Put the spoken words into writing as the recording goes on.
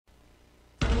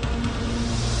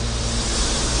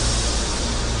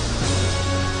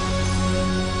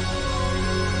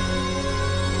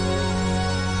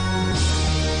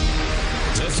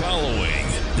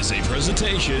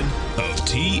presentation of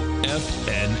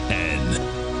TFNN.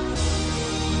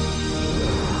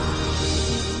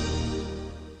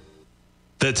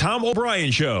 The Tom O'Brien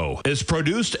Show is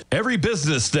produced every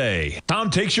business day.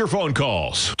 Tom takes your phone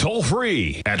calls toll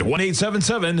free at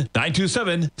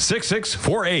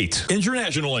 1-877-927-6648.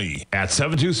 Internationally at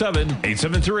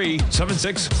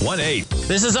 727-873-7618.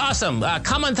 This is awesome.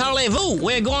 Come on, parlez-vous.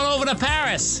 We're going over to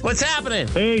Paris. What's happening?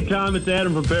 Hey, Tom, it's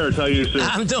Adam from Paris. How are you, sir?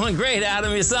 I'm doing great.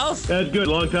 Adam, yourself? That's good.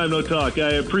 Long time no talk.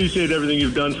 I appreciate everything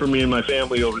you've done for me and my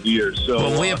family over the years. So,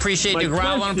 well, we appreciate you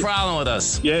growling problem with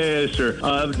us. Yeah, sure.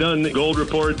 I've done gold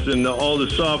reports and all the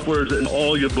softwares and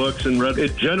all your books and read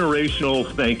it. Generational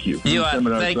thank you.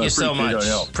 Thank you so much.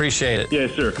 Appreciate it.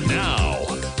 Yes, sir. Now,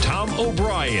 Tom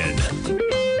O'Brien.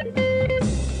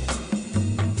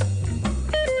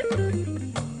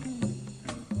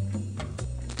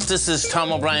 This is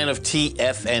Tom O'Brien of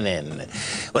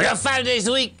TFNN. We got 5 days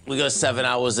a week. We go 7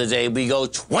 hours a day. We go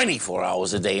 24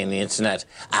 hours a day in the internet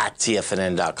at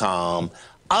TFNN.com.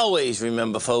 Always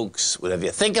remember, folks, whatever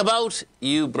you think about,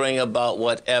 you bring about.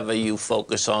 Whatever you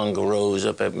focus on grows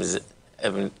up.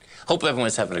 Hope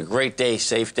everyone's having a great day,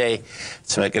 safe day.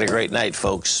 Let's make it a great night,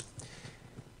 folks.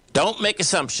 Don't make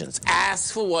assumptions.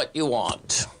 Ask for what you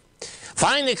want.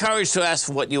 Find the courage to ask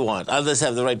for what you want. Others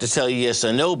have the right to tell you yes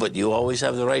or no, but you always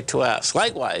have the right to ask.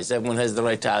 Likewise, everyone has the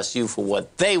right to ask you for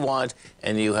what they want,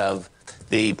 and you have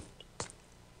the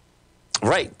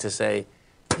right to say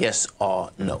yes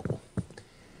or no.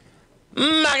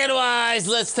 Market-wise,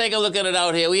 let's take a look at it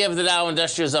out here. We have the Dow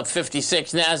Industrials up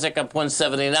 56, NASDAQ up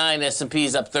 179,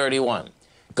 S&P's up 31.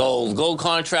 Gold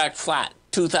contract flat,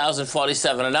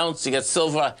 $2,047 an ounce. You got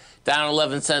silver down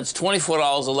 11 cents,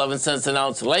 $24.11 an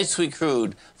ounce. Light sweet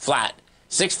crude flat,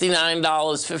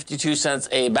 $69.52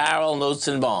 a barrel. Notes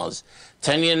and bonds.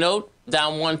 10-year note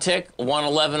down one tick,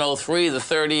 111.03. The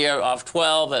 30-year off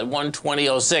 12 at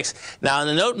 120.06. Now in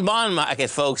the note and bond market,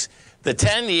 folks, the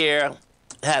 10-year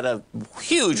had a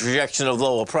huge rejection of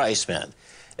lower price, man.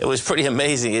 It was pretty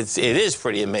amazing. It is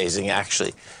pretty amazing,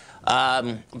 actually.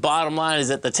 Bottom line is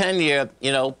that the 10-year,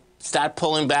 start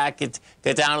pulling back. Get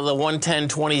down to the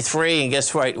 110.23, and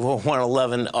guess what?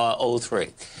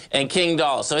 111.03. And King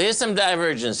Dollar. So here's some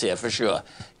divergence here for sure.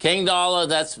 King Dollar,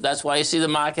 that's why you see the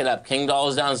market up. King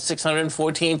Dollar's down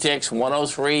 614 ticks,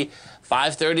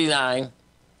 103.539.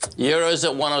 Euros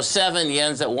at 107,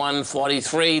 yen's at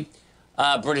 143.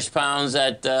 British pounds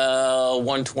at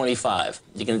 125.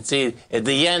 You can see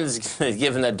the yen's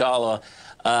giving the dollar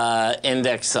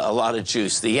index a lot of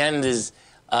juice. The yen is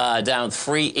down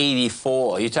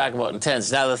 384. You talk about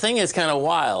intense. Now, the thing that's kind of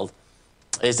wild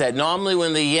is that normally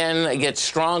when the yen gets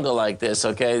stronger like this,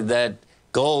 okay, that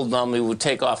gold normally would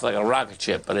take off like a rocket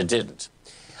ship, but it didn't.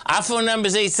 Our phone number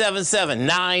is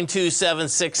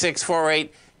 877-927-6648.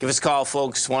 Give us a call,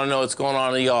 folks. Want to know what's going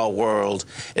on in your world.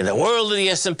 In the world of the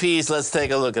S&Ps, let's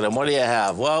take a look at them. What do you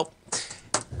have? Well,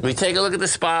 we take a look at the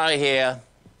SPY here,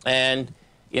 and,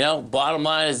 bottom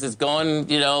line is it's going,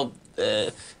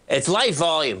 it's light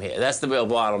volume here. That's the real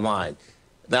bottom line.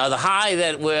 Now, the high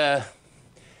that we're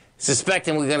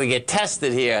suspecting we're going to get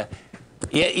tested here,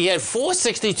 you had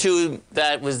 462,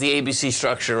 that was the ABC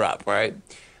structure up, right?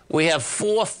 We have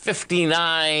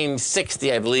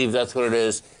 459.60, I believe that's what it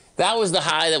is. That was the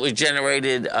high that was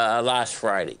generated last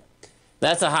Friday.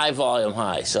 That's a high volume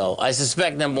high. So I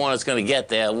suspect, number one, it's going to get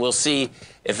there. We'll see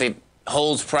if it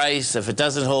holds price, if it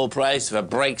doesn't hold price, if it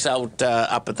breaks out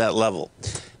up at that level.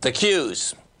 The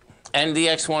Qs,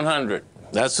 NDX 100.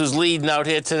 That's who's leading out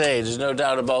here today. There's no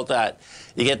doubt about that.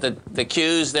 You get the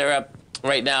Qs, they're up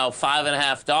right now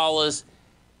 $5.50,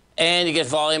 and you get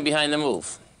volume behind the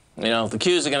move. The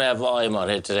Qs are going to have volume out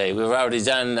here today. We've already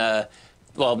done, they're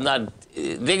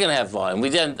going to have volume.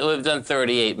 We've done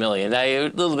 38 million. Now, you're a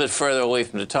little bit further away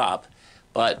from the top,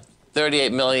 but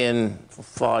 38 million,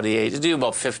 48, to do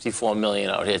about 54 million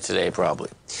out here today, probably.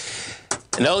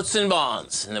 Notes and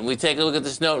bonds. And then we take a look at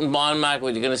this note and bond market.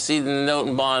 What you're going to see in the note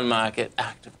and bond market,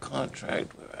 active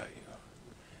contract. Where are you?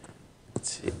 Let's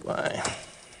see why.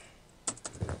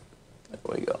 There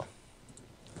we go.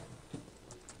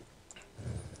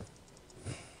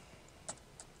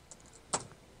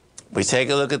 We take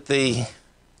a look at the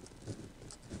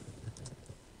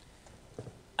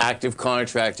active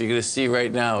contract. You're going to see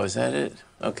right now, is that it?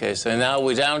 Okay, so now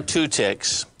we're down 2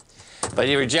 ticks, but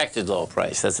you rejected low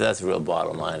price. That's the real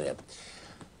bottom line here.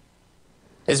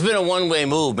 It's been a one-way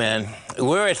move, man.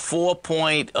 We're at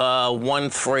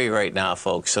 4.13 right now,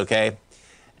 folks, okay?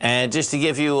 And just to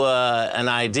give you an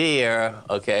idea,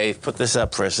 okay, put this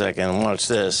up for a second. Watch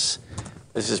this.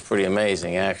 This is pretty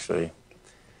amazing, actually.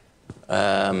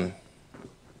 And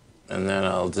then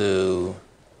I'll do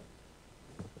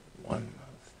 1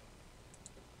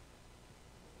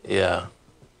 Yeah.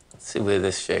 Let's see where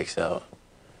this shakes out.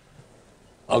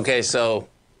 Okay, so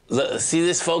see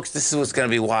this, folks? This is what's going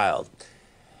to be wild.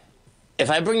 If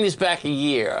I bring this back a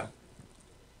year,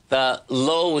 the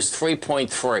low was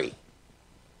 3.3.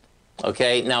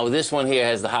 Okay, now this one here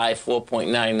has the high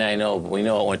 4.990, but we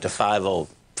know it went to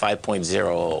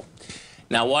 5.00.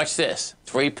 Now watch this,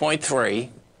 3.3,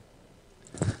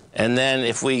 and then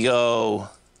if we go,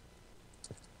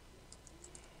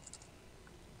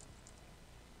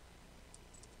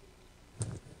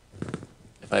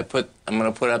 I'm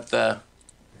going to put up the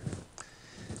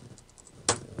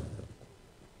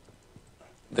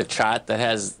chart that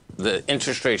has the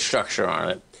interest rate structure on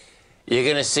it. You're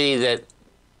going to see that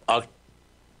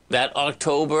that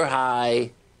October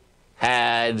high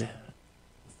had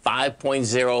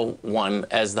 5.01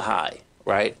 as the high,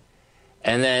 right?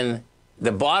 And then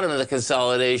the bottom of the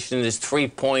consolidation is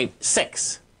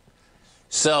 3.6.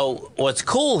 So what's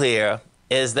cool here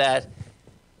is that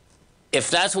if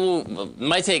that's what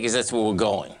my take is, that's where we're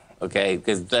going, okay?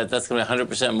 Because that's going to be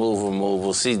 100% move or move.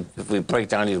 We'll see if we break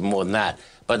down even more than that.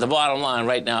 But the bottom line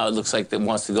right now, it looks like it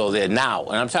wants to go there now.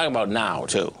 And I'm talking about now,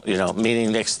 too,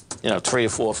 meaning next, 3 or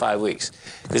 4 or 5 weeks.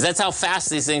 Because that's how fast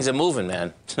these things are moving,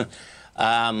 man.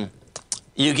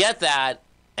 You get that,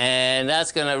 and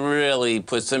that's going to really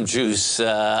put some juice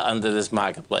under this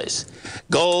marketplace.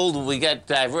 Gold, we got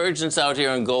divergence out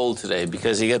here in gold today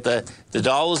because you get the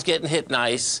dollar's getting hit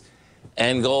nice,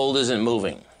 and gold isn't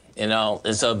moving,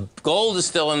 And so gold is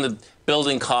still in the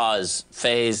building cause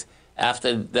phase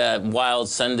after the wild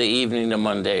Sunday evening to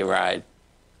Monday ride.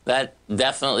 That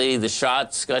definitely, the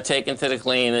shots got taken to the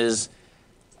cleaners.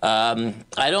 I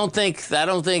don't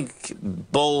think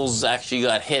bulls actually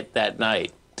got hit that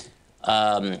night.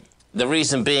 The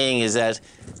reason being is that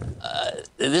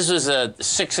this was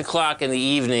 6 o'clock in the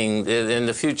evening, and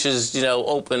the futures,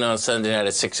 open on Sunday night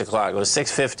at 6 o'clock. It was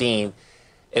 6:15.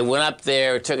 It went up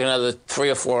there. It took another 3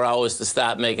 or 4 hours to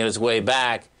start making its way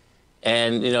back.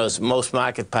 And, most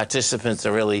market participants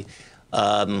are really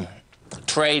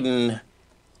trading.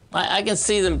 I can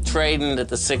see them trading at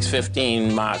the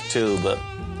 6:15 mark, too, but,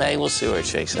 hey, we'll see where it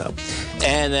shakes out.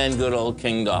 And then good old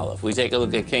King Dollar. If we take a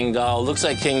look at King Dollar, looks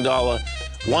like King Dollar,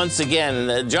 once again, and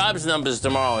the jobs numbers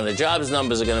tomorrow, and the jobs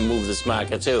numbers are going to move this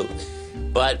market, too.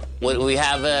 But what we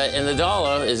have in the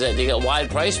dollar is that you got wide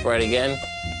price spread again.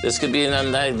 This could be a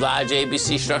large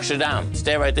ABC structure down.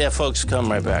 Stay right there, folks.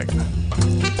 Come right back.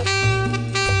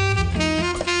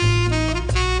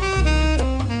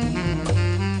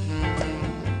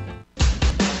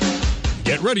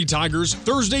 Get ready, Tigers.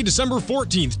 Thursday, December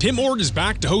 14th, Tim Ord is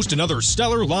back to host another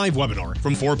stellar live webinar.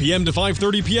 From 4 p.m. to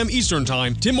 5:30 p.m. Eastern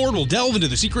Time, Tim Ord will delve into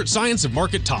the secret science of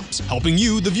market tops, helping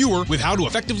you, the viewer, with how to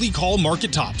effectively call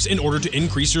market tops in order to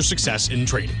increase your success in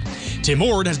trading. Tim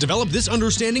Ord has developed this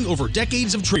understanding over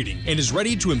decades of trading and is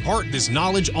ready to impart this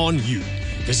knowledge on you.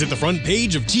 Visit the front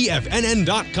page of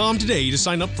TFNN.com today to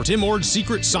sign up for Tim Ord's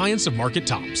secret science of market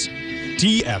tops.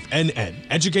 TFNN,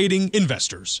 educating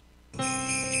investors.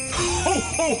 Ho,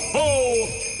 ho, ho!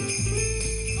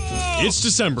 It's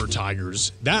December,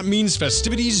 Tigers. That means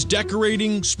festivities,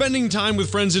 decorating, spending time with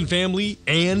friends and family,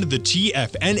 and the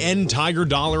TFNN Tiger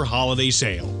Dollar Holiday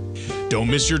Sale. Don't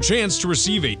miss your chance to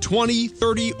receive a 20,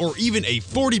 30, or even a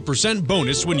 40%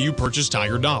 bonus when you purchase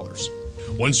Tiger Dollars.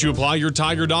 Once you apply your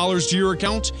Tiger Dollars to your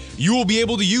account, you will be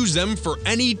able to use them for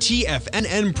any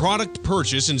TFNN product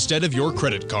purchase instead of your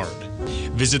credit card.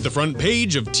 Visit the front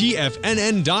page of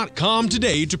TFNN.com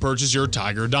today to purchase your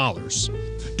Tiger Dollars.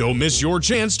 Don't miss your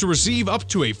chance to receive up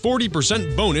to a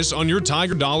 40% bonus on your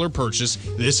Tiger Dollar purchase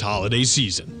this holiday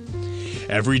season.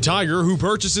 Every Tiger who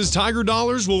purchases Tiger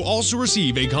Dollars will also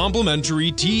receive a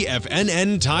complimentary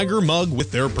TFNN Tiger mug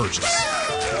with their purchase.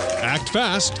 Act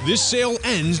fast, this sale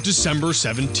ends December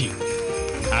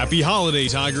 17th. Happy holiday,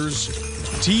 Tigers.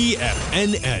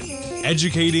 TFNN,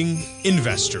 educating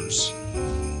investors.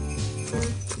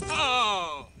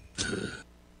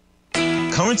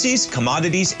 Currencies,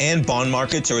 commodities, and bond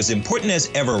markets are as important as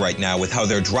ever right now with how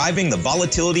they're driving the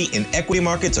volatility in equity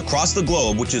markets across the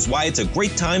globe, which is why it's a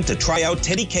great time to try out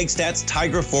Teddy Kegstat's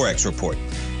Tiger Forex Report.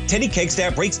 Teddy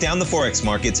Kegstat breaks down the Forex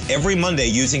markets every Monday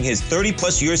using his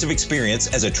 30-plus years of experience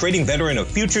as a trading veteran of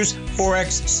futures,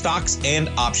 Forex, stocks, and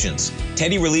options.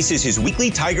 Teddy releases his weekly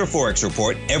Tiger Forex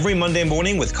Report every Monday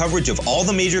morning with coverage of all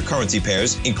the major currency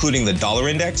pairs, including the dollar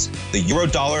index, the euro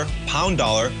dollar, pound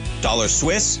dollar, dollar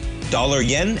Swiss, dollar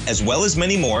yen, as well as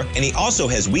many more, and he also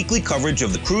has weekly coverage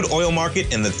of the crude oil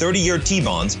market and the 30-year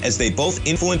T-bonds, as they both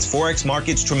influence Forex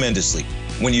markets tremendously.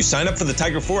 When you sign up for the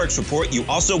Tiger Forex Report, you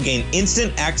also gain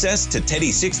instant access to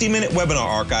Teddy's 60-minute webinar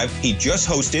archive he just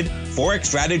hosted, Forex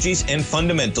Strategies and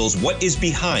Fundamentals, What is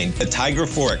Behind the Tiger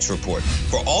Forex Report.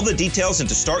 For all the details and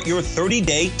to start your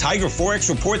 30-day Tiger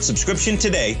Forex Report subscription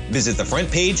today, visit the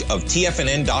front page of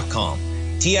TFNN.com.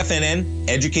 TFNN,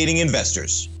 educating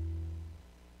investors.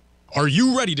 Are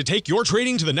you ready to take your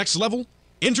trading to the next level?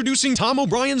 Introducing Tom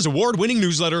O'Brien's award-winning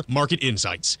newsletter, Market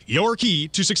Insights, your key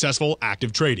to successful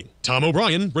active trading. Tom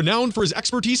O'Brien, renowned for his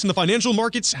expertise in the financial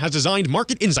markets, has designed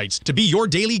Market Insights to be your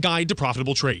daily guide to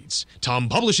profitable trades. Tom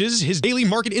publishes his daily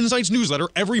Market Insights newsletter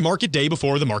every market day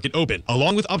before the market open,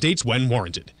 along with updates when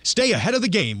warranted. Stay ahead of the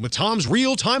game with Tom's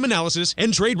real-time analysis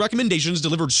and trade recommendations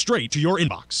delivered straight to your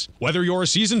inbox. Whether you're a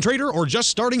seasoned trader or just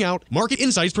starting out, Market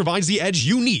Insights provides the edge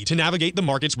you need to navigate the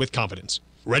markets with confidence.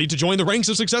 Ready to join the ranks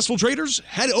of successful traders?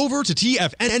 Head over to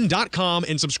TFNN.com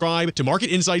and subscribe to Market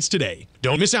Insights today.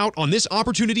 Don't miss out on this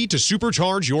opportunity to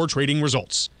supercharge your trading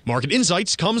results. Market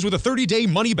Insights comes with a 30-day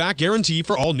money-back guarantee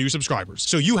for all new subscribers,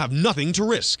 so you have nothing to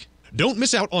risk. Don't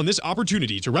miss out on this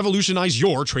opportunity to revolutionize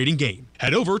your trading game.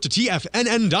 Head over to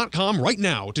TFNN.com right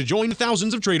now to join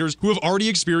thousands of traders who have already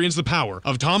experienced the power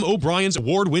of Tom O'Brien's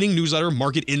award-winning newsletter,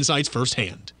 Market Insights,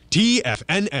 firsthand.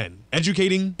 TFNN,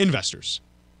 educating investors.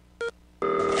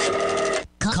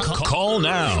 Call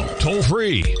now, toll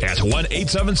free at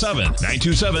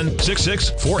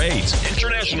 1-877-927-6648.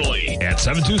 Internationally at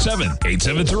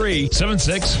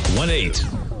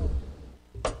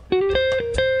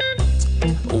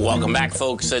 727-873-7618. Welcome back,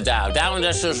 folks. Dow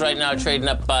Industrials right now trading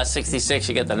up 66.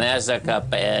 You get the NASDAQ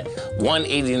up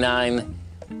 189.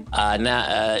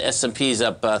 S&P's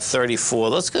up 34.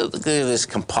 Let's go look at this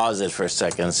composite for a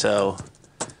second. So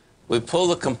we pull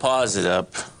the composite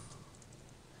up.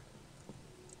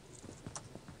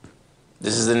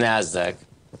 This is the NASDAQ.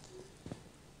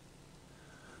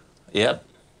 Yep,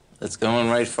 it's going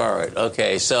right for it.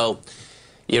 Okay, so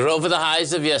you're over the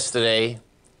highs of yesterday.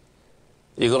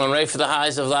 You're going right for the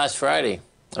highs of last Friday.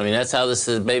 I mean, that's how this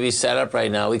is maybe set up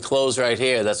right now. We close right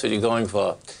here. That's what you're going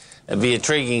for. It'd be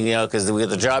intriguing, you know, because we get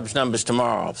the jobs numbers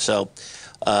tomorrow. So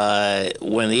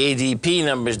when the ADP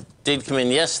numbers did come in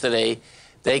yesterday,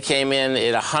 they came in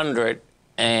at 100,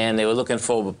 and they were looking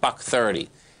for $1.30,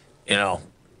 you know.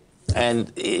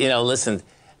 And, you know, listen, you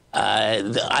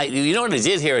know what I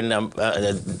did hear inside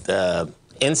that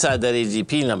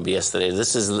ADP number yesterday?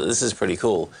 This is pretty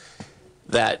cool.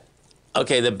 That,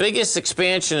 okay, the biggest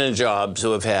expansion in jobs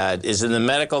we've had is in the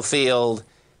medical field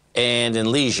and in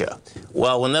leisure.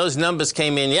 Well, when those numbers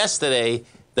came in yesterday,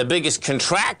 the biggest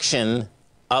contraction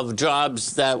of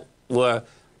jobs that were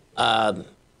job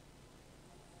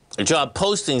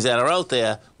postings that are out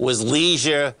there was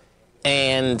leisure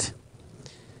and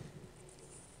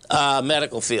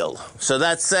medical field. So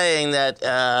that's saying that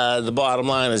the bottom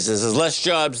line is there's less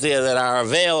jobs there that are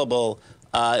available.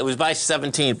 It was by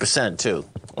 17% too.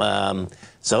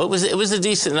 So it was a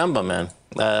decent number, man.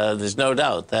 There's no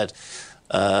doubt that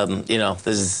you know,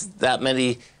 there's that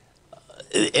many,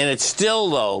 and it's still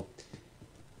though.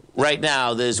 Right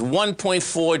now, there's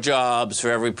 1.4 jobs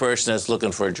for every person that's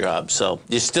looking for a job. So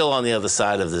you're still on the other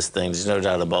side of this thing. There's no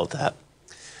doubt about that.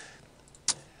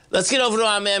 Let's get over to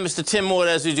our man, Mr. Tim Ward,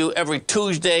 as we do every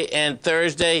Tuesday and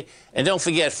Thursday. And don't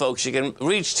forget, folks, you can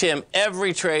reach Tim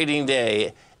every trading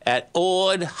day at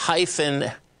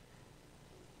oracle.com.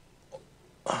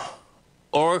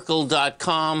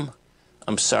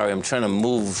 I'm sorry, I'm trying to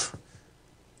move.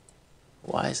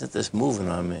 Why isn't this moving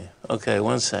on me? Okay,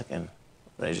 one second.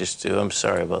 What did I just do? I'm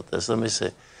sorry about this. Let me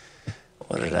see.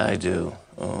 What did I do?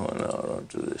 Oh, no, don't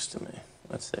do this to me.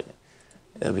 One second.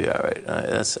 It'll be all right.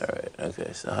 That's all right.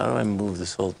 Okay, so how do I move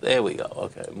this whole... There we go.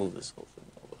 Okay, move this whole thing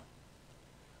over.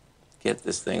 Get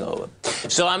this thing over.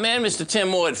 So our man, Mr.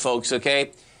 Tim Ward, folks,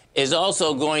 okay, is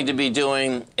also going to be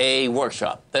doing a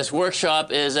workshop. This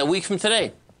workshop is a week from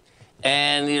today.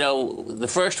 And, you know, the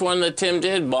first one that Tim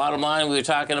did, bottom line, we were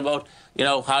talking about, you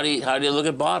know, how do you look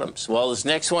at bottoms? Well, this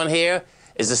next one here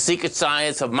is the secret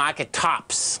science of market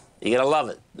tops. You're going to love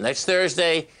it. Next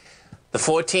Thursday, the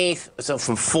 14th, so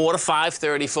from 4 to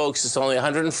 5:30, folks, it's only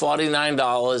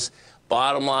 $149.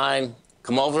 Bottom line,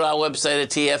 come over to our website at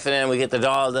TFNN. We get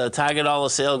the Tiger Dollar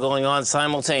sale going on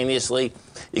simultaneously.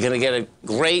 You're going to get a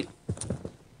great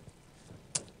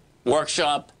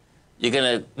workshop. You're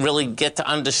going to really get to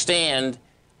understand,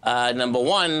 number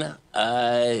one,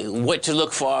 what to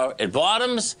look for at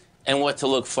bottoms and what to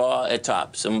look for at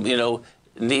tops. And, you know,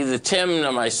 neither Tim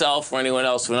nor myself or anyone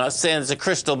else, we're not saying it's a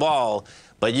crystal ball,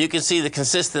 But you can see the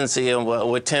consistency in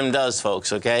what Tim does,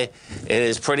 folks, okay? It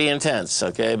is pretty intense,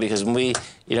 okay? Because we,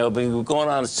 been going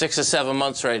on 6 or 7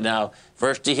 months right now.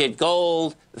 First he hit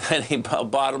gold, then he,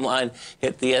 bottom line,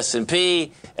 hit the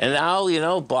S&P, and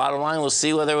now, bottom line, we'll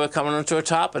see whether we're coming into a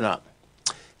topping up.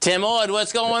 Tim Ord,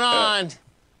 what's going on?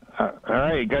 All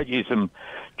right, got you some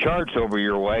charts over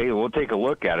your way. We'll take a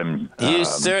look at them. You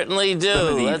certainly do.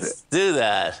 Let's do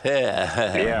that.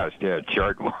 Yeah. Yeah,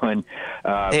 chart one.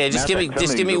 Just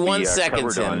give me 1 second,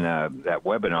 Tim. On that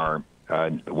webinar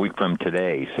a week from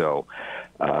today. So,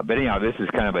 but anyhow, this is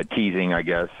kind of a teasing, I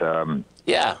guess.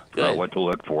 Yeah, good. What to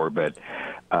look for. But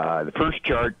the first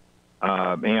chart,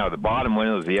 the bottom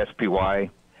window is the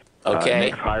SPY. Okay.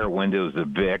 Next higher window is the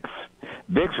VIX.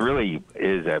 VIX really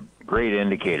is a great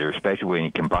indicator, especially when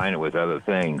you combine it with other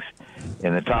things.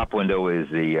 And the top window is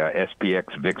the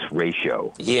SPX-VIX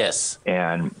ratio. Yes.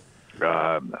 And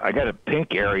I got a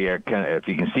pink area, kind of, if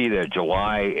you can see the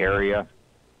July area,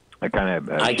 I kind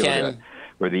of I can.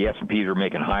 Where the S&Ps are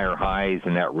making higher highs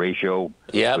and that ratio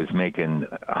was making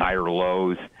higher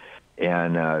lows.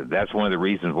 And that's one of the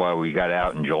reasons why we got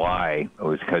out in July,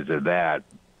 was because of that.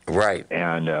 Right.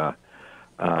 And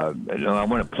I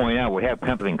want to point out we have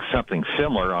something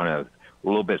similar on a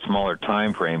little bit smaller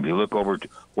time frame. If you look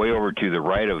way over to the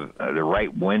right of the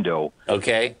right window,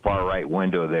 far right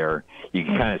window there, you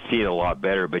can kind of see it a lot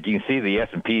better. But you can see the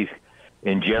S&Ps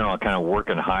in general kind of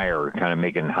working higher, kind of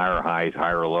making higher highs,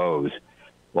 higher lows.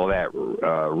 Well, that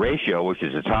ratio, which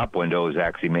is the top window, is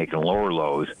actually making lower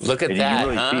lows. Look at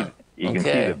that, you can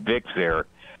see the VIX there.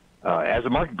 As the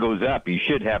market goes up, you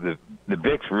should have the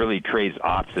VIX really trades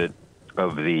opposite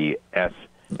of the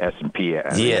S&P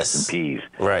and the S&Ps.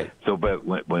 Right. So, but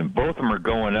when both of them are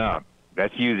going up,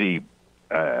 that's usually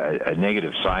a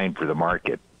negative sign for the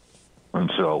market. And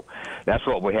so that's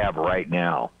what we have right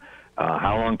now.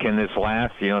 How long can this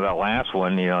last? That last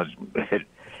one, it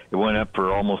went up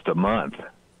for almost a month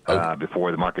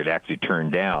before the market actually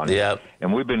turned down. Yep.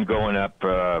 And we've been going up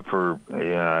for, I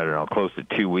don't know, close to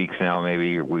 2 weeks now,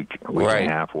 maybe a week and a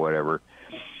half, or whatever.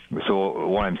 So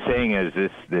what I'm saying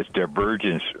is this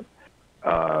divergence,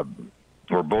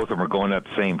 where both of them are going up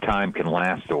at the same time, can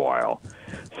last a while.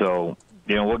 So,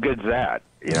 what good's that?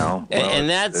 Well, and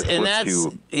that's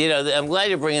I'm glad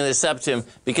you're bringing this up, Tim,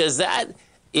 because that,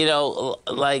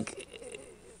 like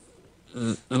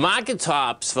the market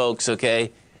tops, folks,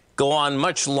 go on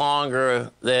much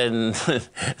longer than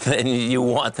you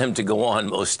want them to go on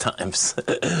most times.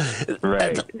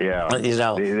 Right. Yeah.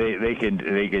 They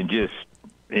can just,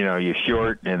 you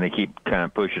short and they keep kind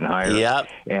of pushing higher. Yep.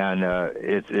 And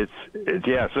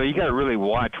it's so you got to really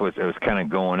watch what's kind of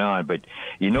going on, but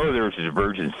there's a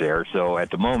divergence there. So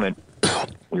at the moment,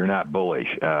 you're not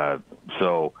bullish.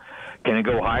 So can it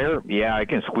go higher? Yeah, I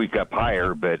can squeak up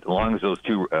higher, but as long as those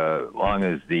two, long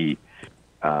as the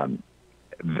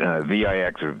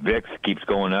VIX or VIX keeps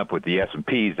going up with the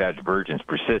S&Ps, that divergence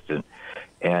persistent,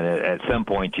 and at some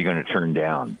point you're going to turn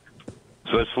down.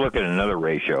 So let's look at another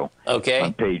ratio. Okay.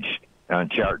 On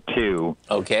chart 2.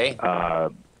 Okay.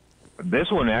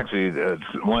 This one actually is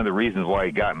one of the reasons why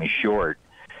it got me short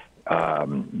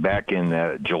back in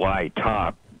the July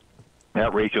top.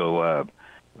 That ratio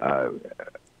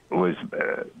was.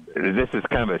 This is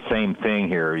kind of the same thing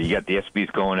here. You got the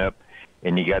SPs going up,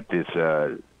 and you got this.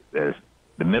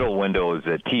 The middle window is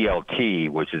a TLT,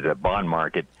 which is a bond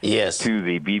market, to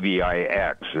the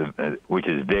BBIX, which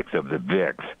is VIX of the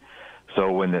VIX.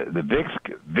 So when the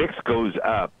VIX goes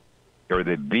up, or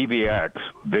the BBX,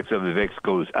 VIX of the VIX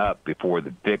goes up before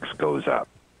the VIX goes up.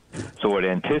 So it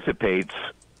anticipates,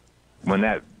 when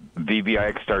that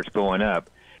BBIX starts going up,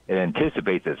 it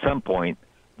anticipates at some point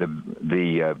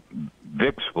the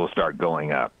VIX will start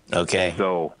going up. Okay.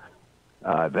 So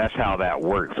that's how that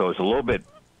works. So it's a little bit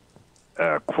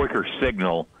quicker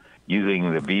signal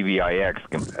using the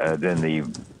BBIX than the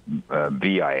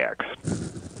VIX.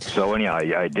 So anyhow,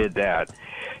 I did that.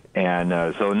 And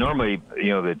so normally,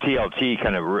 the TLT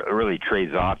kind of really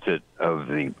trades opposite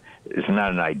of it's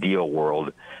not an ideal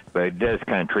world, but it does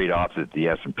kind of trade opposite the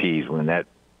S&Ps. When that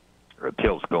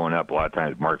tilt's going up, a lot of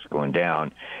times market's going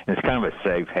down. And it's kind of a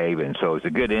safe haven. So it's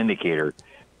a good indicator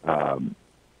to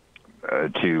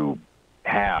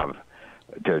have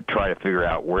to try to figure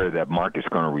out where that market's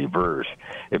going to reverse.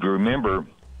 If you remember,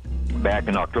 back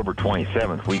in October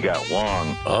 27th, we got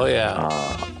long. Oh,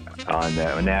 yeah. On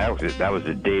that, and that was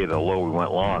the day of the low we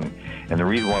went long. And the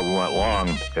reason why we went long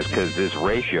is because this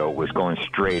ratio was going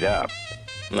straight up.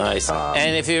 Nice.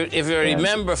 And if you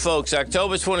remember, folks,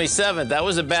 October 27th, that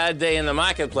was a bad day in the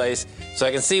marketplace. So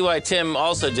I can see why Tim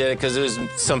also did it, because there was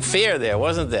some fear there,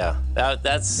 wasn't there?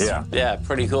 That's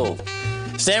pretty cool.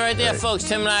 Stay right there, folks.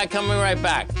 Tim and I are coming right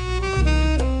back.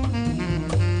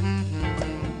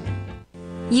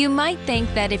 You might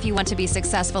think that if you want to be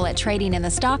successful at trading in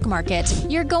the stock market,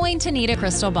 you're going to need a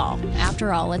crystal ball.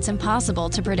 After all, it's impossible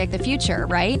to predict the future,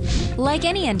 right? Like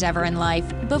any endeavor in life,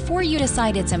 before you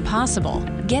decide it's impossible,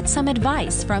 get some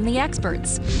advice from the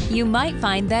experts. You might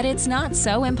find that it's not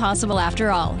so impossible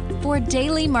after all. For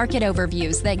daily market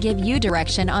overviews that give you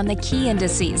direction on the key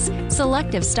indices,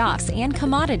 selective stocks, and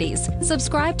commodities,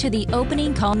 subscribe to the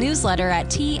Opening Call newsletter at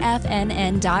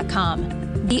TFNN.com.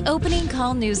 The Opening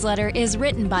Call newsletter is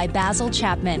written by Basil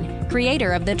Chapman,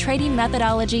 creator of the trading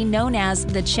methodology known as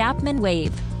the Chapman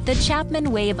Wave. The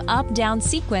Chapman Wave up-down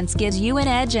sequence gives you an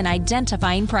edge in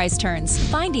identifying price turns,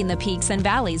 finding the peaks and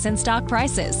valleys in stock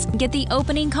prices. Get the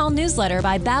Opening Call newsletter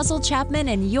by Basil Chapman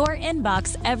in your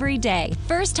inbox every day.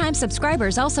 First-time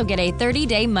subscribers also get a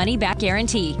 30-day money-back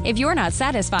guarantee. If you're not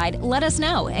satisfied, let us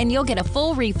know, and you'll get a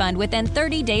full refund within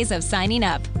 30 days of signing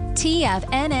up.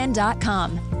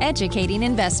 TFNN.com, educating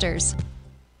investors.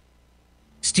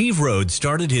 Steve Rhodes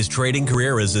started his trading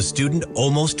career as a student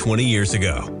almost 20 years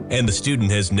ago, and the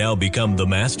student has now become the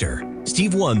master.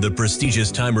 Steve won the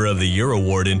prestigious Timer of the Year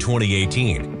award in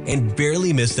 2018 and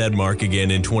barely missed that mark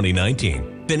again in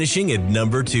 2019, finishing at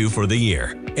number 2 for the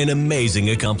year. An amazing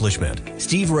accomplishment.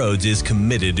 Steve Rhodes is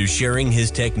committed to sharing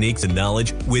his techniques and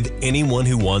knowledge with anyone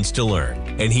who wants to learn,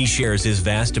 and he shares his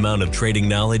vast amount of trading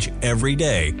knowledge every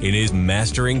day in his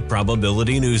Mastering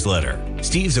Probability newsletter.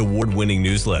 Steve's award-winning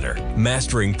newsletter,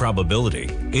 Mastering Probability,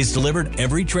 is delivered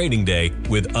every trading day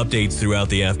with updates throughout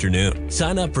the afternoon.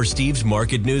 Sign up for Steve's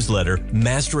market newsletter,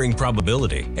 Mastering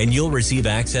Probability, and you'll receive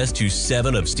access to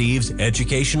 7 of Steve's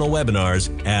educational webinars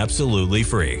absolutely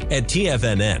free. At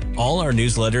TFNN, all our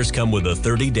newsletters come with a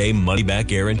 30-day money-back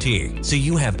guarantee, so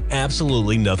you have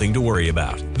absolutely nothing to worry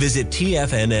about. Visit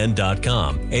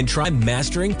TFNN.com and try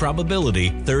Mastering Probability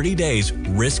 30 days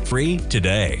risk-free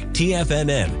today.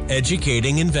 TFNN, educating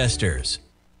investors.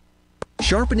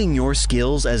 Sharpening your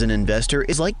skills as an investor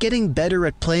is like getting better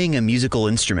at playing a musical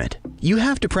instrument. You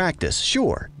have to practice,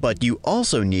 sure, but you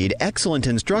also need excellent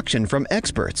instruction from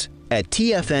experts. At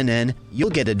TFNN,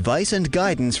 you'll get advice and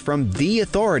guidance from the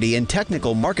authority in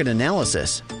technical market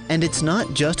analysis. And it's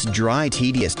not just dry,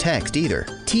 tedious text either.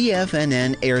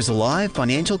 TFNN airs live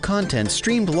financial content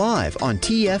streamed live on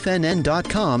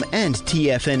TFNN.com and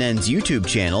TFNN's YouTube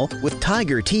channel with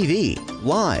Tiger TV,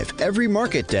 live every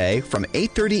market day from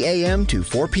 8:30 a.m. to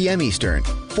 4 p.m. Eastern.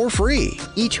 For free.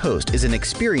 Each host is an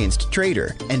experienced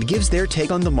trader and gives their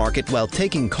take on the market while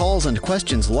taking calls and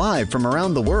questions live from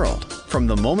around the world. From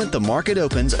the moment the market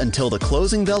opens until the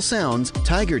closing bell sounds,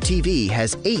 Tiger TV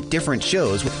has 8 different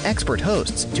shows with expert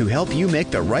hosts to help you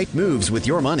make the right moves with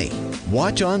your money.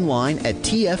 Watch online at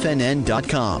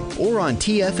TFNN.com or on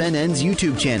TFNN's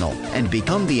YouTube channel and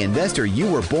become the investor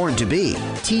you were born to be.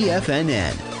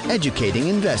 TFNN, educating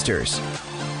investors.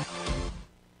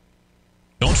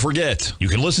 Don't forget, you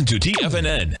can listen to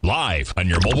TFNN live on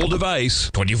your mobile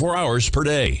device 24 hours per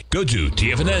day. Go to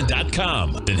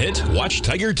TFNN.com, then hit Watch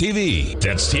Tiger TV.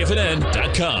 That's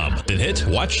TFNN.com, then hit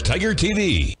Watch Tiger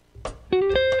TV.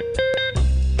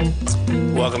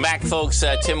 Welcome back, folks.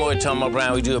 Tim Wood, Tom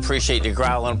O'Brien. We do appreciate the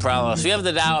growl and prowl. So we have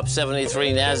the Dow up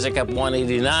 73, NASDAQ up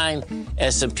 189,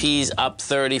 S&P's up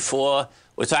 34.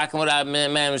 We're talking with our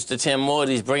man, Mr. Tim Wood.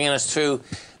 He's bringing us through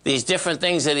these different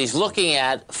things that he's looking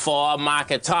at for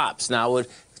market tops. Now, what's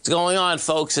going on,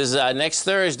 folks, is next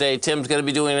Thursday, Tim's going to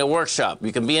be doing a workshop.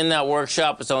 You can be in that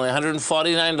workshop. It's only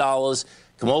 $149.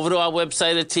 Come over to our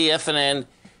website at TFNN.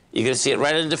 You're going to see it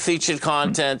right into featured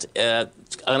content.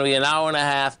 It's going to be an hour and a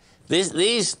half.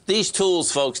 These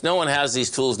tools, folks, no one has these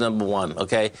tools, number one,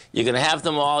 okay? You're going to have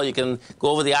them all. You can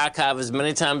go over the archive as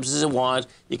many times as you want.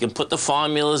 You can put the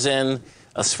formulas in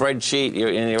a spreadsheet,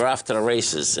 and you're off to the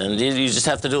races. And you just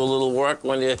have to do a little work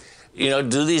when you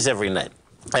do these every night.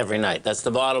 Every night. That's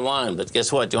the bottom line. But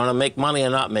guess what? Do you want to make money or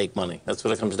not make money? That's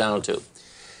what it comes down to.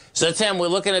 So, Tim, we're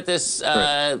looking at this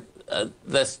chart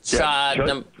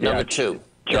number 2.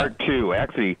 Chart 2.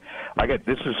 Actually,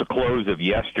 this is the close of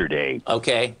yesterday.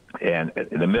 Okay. And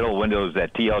in the middle window is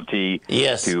that TLT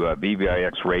to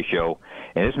BBIX ratio.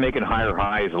 And it's making higher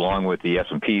highs along with the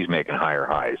S&P's making higher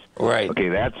highs. Right. Okay,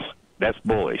 that's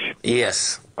bullish.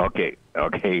 Yes. Okay.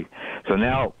 So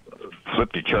now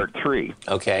flip to chart 3.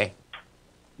 Okay.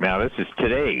 Now this is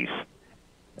today's.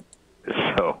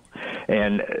 So,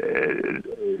 and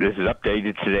this is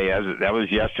updated today. That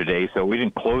was yesterday. So we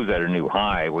didn't close at a new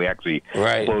high. We actually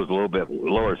closed a little bit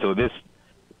lower. So the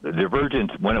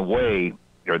divergence went away,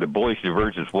 or the bullish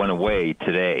divergence went away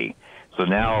today. So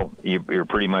now you're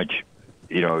pretty much,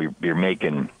 you're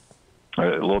making a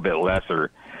little bit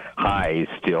lesser highs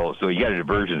still. So you got a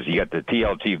divergence. You got the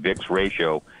TLT VIX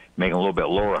ratio making a little bit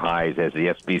lower highs as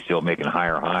the SP still making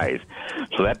higher highs.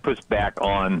 So that puts back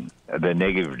on the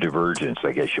negative divergence,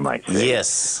 I guess you might say. Yes.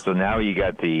 So now you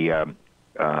got the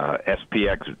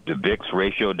SPX, the VIX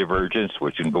ratio divergence,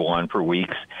 which can go on for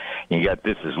weeks. And you got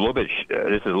this is a little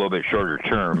bit shorter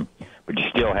term, but you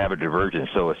still have a divergence.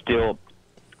 So it still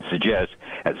suggests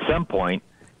at some point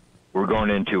we're going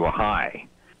into a high.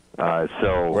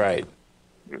 Right.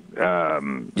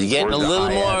 You're getting a little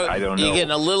more. You're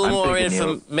getting a little more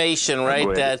information,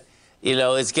 right? That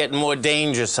it's getting more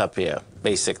dangerous up here,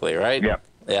 basically, right? Yep.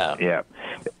 Yeah. Yeah.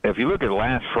 If you look at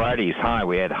last Friday's high,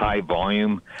 we had high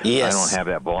volume. Yes. I don't have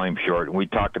that volume short. We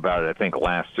talked about it, I think,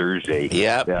 last Thursday.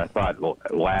 Yep. I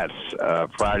thought last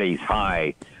Friday's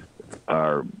high,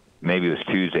 or maybe it was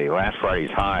Tuesday, last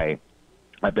Friday's high,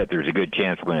 I bet there's a good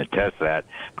chance we're going to test that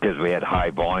because we had high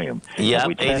volume. Yep,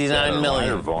 we 89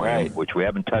 million. Volume, right. Which we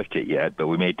haven't touched it yet, but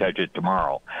we may touch it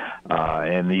tomorrow.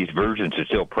 And these versions are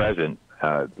still present.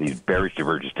 These bearish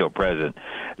divergence still present.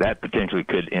 That potentially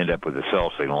could end up with a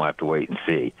sell signal. We'll have to wait and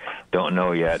see. Don't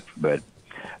know yet, but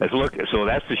let's look. So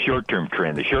that's the short-term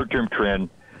trend. The short-term trend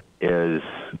is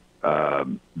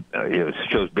it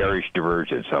shows bearish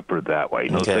divergence. I'll put it that way.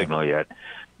 No signal yet,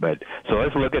 but so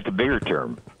let's look at the bigger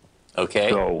term. Okay.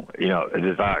 So,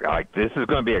 it's not like this is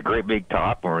going to be a great big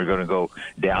top and we're going to go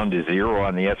down to zero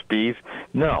on the SPs.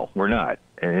 No, we're not.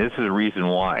 And this is the reason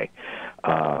why.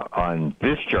 On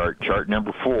this chart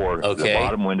number 4, the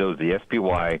bottom window is the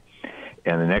SPY,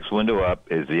 and the next window up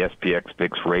is the SPX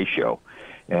VIX ratio.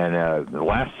 And the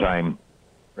last time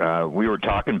we were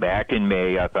talking back in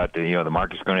May, I thought that, the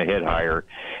market's going to hit higher.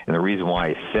 And the reason why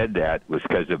I said that was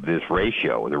because of this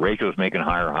ratio. The ratio is making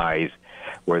higher highs,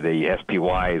 where the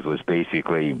SPYs was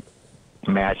basically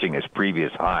matching its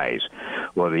previous highs.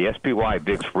 Well, the SPY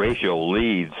VIX ratio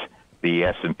leads the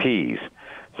S&Ps.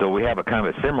 So we have a kind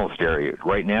of a similar story.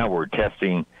 Right now we're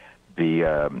testing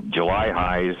the July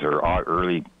highs or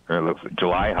early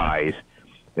July highs,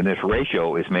 and this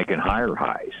ratio is making higher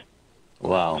highs.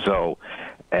 Wow. So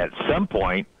at some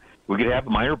point, we could have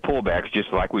minor pullbacks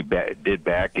just like we did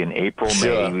back in April,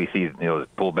 May. We see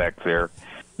pullbacks there.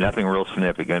 Nothing real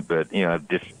significant, but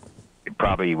just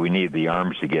probably we need the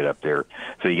arms to get up there.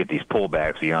 So you get these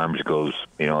pullbacks. The arms goes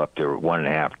up to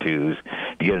 1.5, 2s.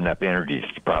 You get enough energy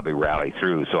to probably rally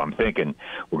through. So I'm thinking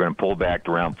we're going to pull back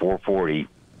to around 440.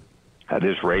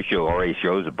 This ratio already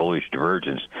shows a bullish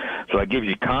divergence, so that gives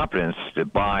you confidence to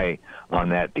buy on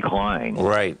that decline.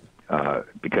 Right.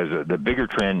 Because the bigger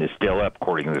trend is still up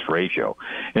according to this ratio,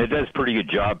 and it does a pretty good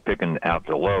job picking out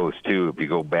the lows too. If you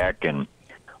go back and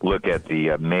look at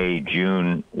the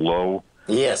May-June low,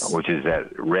 yes, which is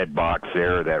that red box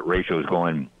there, that ratio is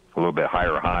going a little bit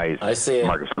higher highs. I see it.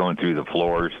 Market's going through the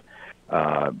floors.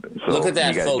 So look at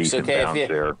that, folks. Okay,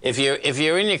 if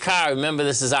you're in your car, remember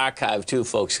this is archived too,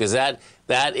 folks, because that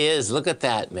is, look at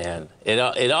that, man.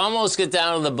 It almost got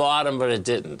down to the bottom, but it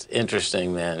didn't.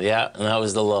 Interesting, man. Yeah, and that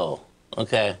was the low.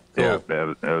 Okay, cool. Yeah,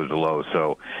 that was the low.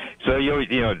 So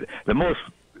the most.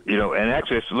 And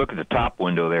actually, let's look at the top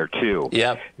window there, too.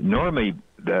 Yep. Normally,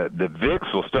 the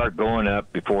VIX will start going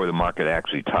up before the market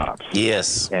actually tops.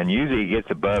 Yes. And usually it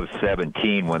gets above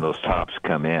 17 when those tops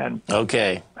come in.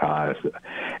 Okay.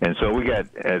 And so we got,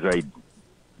 as I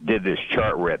did this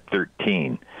chart, we're at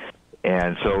 13.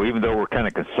 And so even though we're kind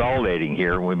of consolidating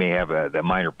here, we may have the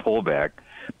minor pullback,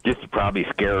 just to probably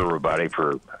scare everybody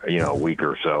for, a week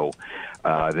or so.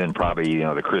 Then probably,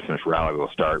 the Christmas rally will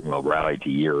start and we'll rally to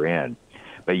year end.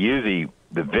 But usually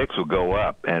the VIX will go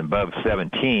up, and above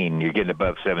 17, you're getting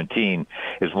above 17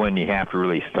 is when you have to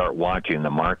really start watching the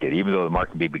market. Even though the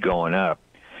market may be going up,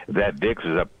 if that VIX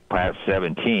is up past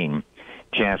 17,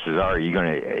 chances are you're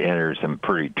going to enter some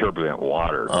pretty turbulent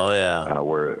water. Oh, yeah.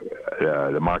 Where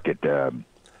the market...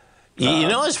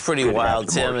 it's pretty wild,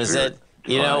 Tim, is that,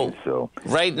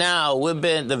 right now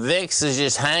the VIX is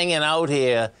just hanging out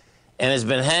here, and it's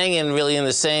been hanging really in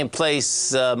the same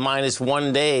place minus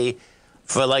 1 day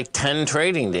for like 10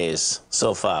 trading days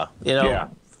so far,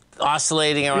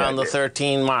 oscillating around the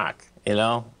 13 mark,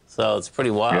 so it's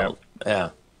pretty wild. Yeah.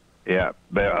 Yeah,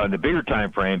 but on the bigger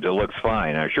time frames, it looks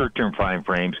fine. On short-term time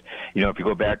frames, if you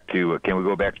go back to, can we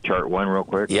go back to chart 1 real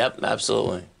quick? Yep,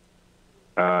 absolutely.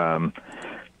 So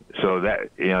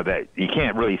that, that you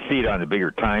can't really see it on the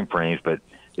bigger time frames, but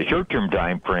the short-term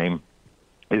time frame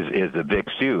is the VIX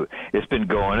too. It's been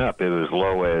going up. It was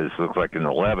low as, looks like in the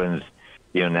 11s.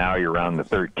 Now you're around the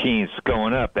 13s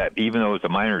going up. That even though it's a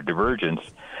minor divergence,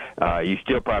 you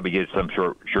still probably get some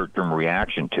short-term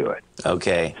reaction to it.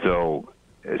 Okay. So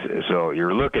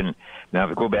you're looking now.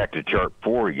 If we go back to chart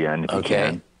 4 again, if you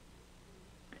can.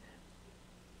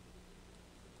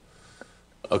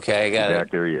 Okay, I got back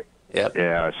it. there. Yep.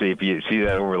 Yeah. See if you see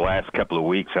that over the last couple of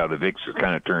weeks, how the VIX has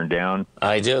kind of turned down.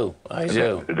 I do.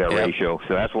 That ratio.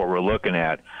 So that's what we're looking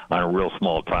at on a real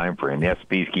small time frame. The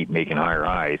SPs keep making higher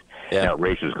highs. Yep. That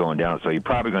ratio's going down. So you're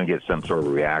probably going to get some sort of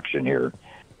reaction here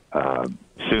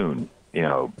soon.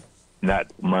 Not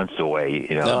months away.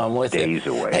 No, I'm with days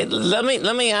you. away. Hey, let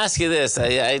me ask you this.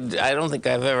 I don't think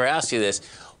I've ever asked you this.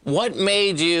 What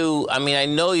made you, I mean, I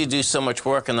know you do so much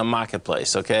work in the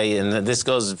marketplace, okay? And this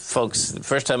goes, folks, the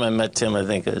first time I met Tim, I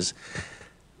think is,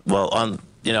 first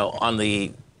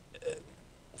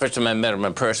time I met him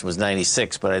in person was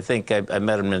 96, but I think I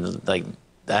met him in, I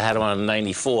had him on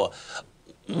 94.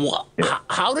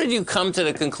 How did you come to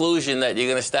the conclusion that you're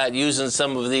going to start using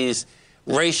some of these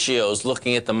ratios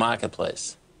looking at the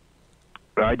marketplace?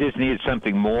 I just needed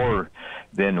something more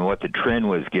than what the trend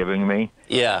was giving me.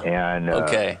 Yeah. And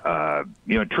okay.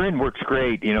 Trend works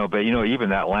great, but even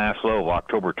that last low of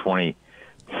October 27th,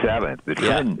 the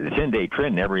trend, the 10-day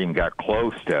trend never even got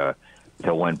close to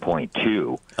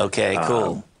 1.2. Okay.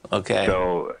 Cool. Okay.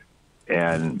 So,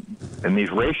 and these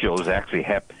ratios actually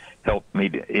helped me.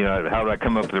 How did I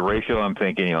come up with the ratio? I'm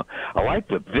thinking, I like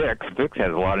the VIX. VIX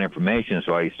has a lot of information,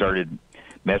 so I started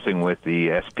messing with the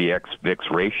SPX VIX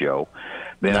ratio.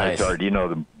 Then I started,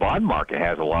 the bond market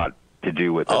has a lot to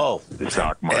do with the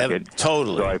stock market.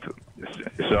 Totally.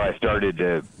 So I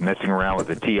started messing around with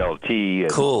the TLT.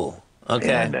 Cool.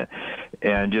 Okay.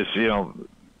 And just,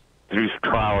 through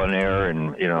trial and error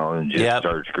and just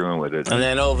started screwing with it. And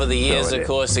then over the years, of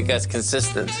course, it gets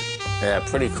consistent. Yeah,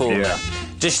 pretty cool. Yeah.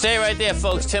 Just stay right there,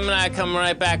 folks. Tim and I are coming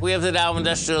right back. We have the Dow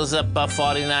Industrials up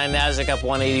 49, NASDAQ up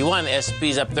 181,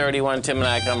 S&P's up 31. Tim and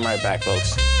I are coming right back,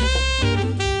 folks.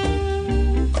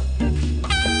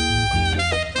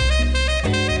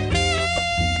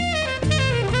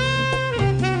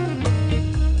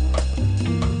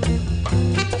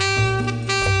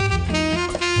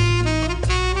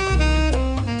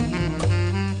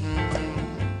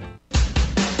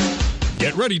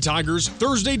 Get ready, Tigers.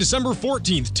 Thursday, December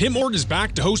 14th, Tim Ord is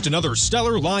back to host another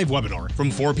stellar live webinar. From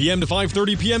 4 p.m. to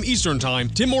 5:30 p.m. Eastern Time,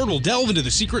 Tim Ord will delve into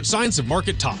the secret science of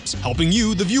market tops, helping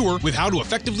you, the viewer, with how to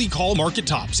effectively call market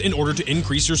tops in order to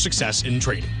increase your success in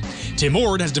trading. Tim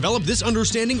Ord has developed this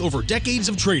understanding over decades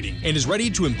of trading and is ready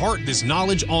to impart this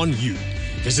knowledge on you.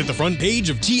 Visit the front page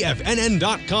of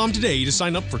TFNN.com today to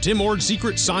sign up for Tim Ord's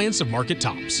Secret Science of Market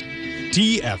Tops.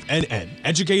 TFNN,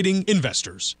 educating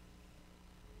investors.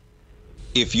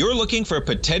 If you're looking for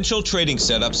potential trading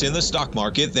setups in the stock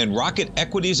market, then Rocket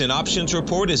Equities and Options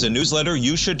Report is a newsletter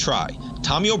you should try.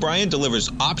 Tommy O'Brien delivers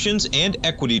options and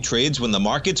equity trades when the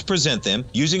markets present them,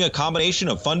 using a combination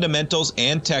of fundamentals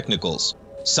and technicals.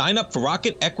 Sign up for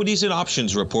Rocket Equities and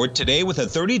Options Report today with a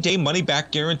 30-day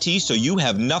money-back guarantee, so you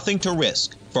have nothing to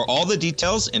risk. For all the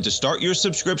details and to start your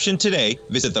subscription today,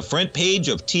 visit the front page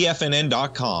of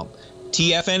TFNN.com.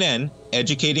 TFNN,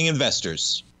 educating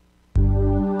investors.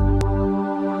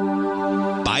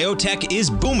 Biotech is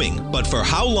booming, but for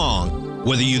how long?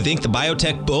 Whether you think the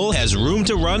biotech bull has room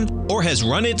to run or has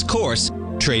run its course,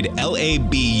 trade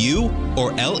LABU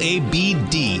or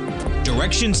LABD.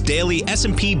 Direction's daily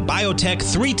S&P Biotech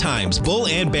 3 times bull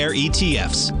and bear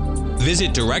ETFs.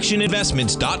 Visit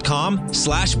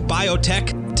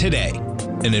directioninvestments.com/biotech today.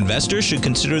 An investor should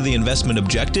consider the investment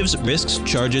objectives, risks,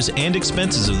 charges, and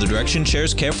expenses of the Direction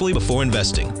shares carefully before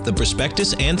investing. The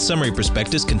prospectus and summary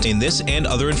prospectus contain this and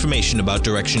other information about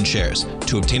Direction shares.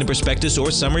 To obtain a prospectus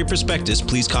or summary prospectus,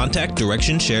 please contact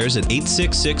Direction shares at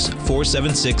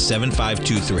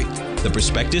 866-476-7523. The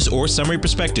prospectus or summary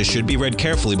prospectus should be read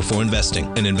carefully before investing.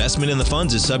 An investment in the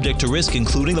funds is subject to risk,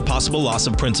 including the possible loss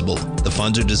of principal. The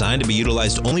funds are designed to be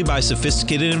utilized only by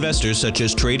sophisticated investors such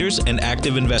as traders and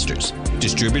active investors.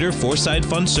 Distributor Foreside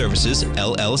Fund Services,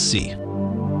 LLC.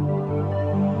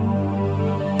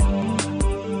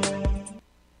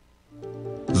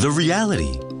 The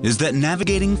reality is that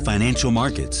navigating financial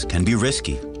markets can be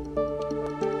risky.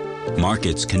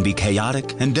 Markets can be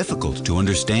chaotic and difficult to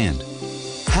understand.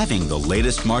 Having the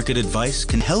latest market advice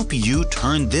can help you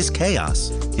turn this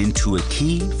chaos into a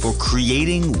key for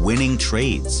creating winning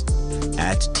trades.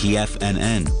 At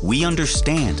TFNN, we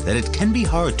understand that it can be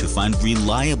hard to find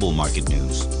reliable market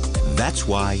news. That's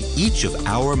why each of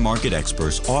our market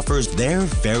experts offers their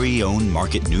very own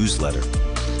market newsletter,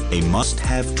 a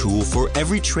must-have tool for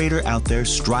every trader out there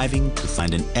striving to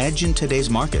find an edge in today's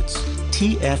markets.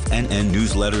 TFNN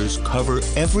newsletters cover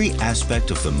every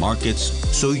aspect of the markets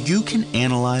so you can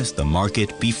analyze the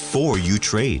market before you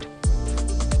trade.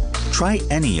 Try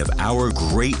any of our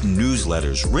great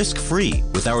newsletters risk-free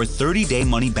with our 30-day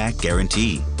money-back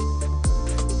guarantee.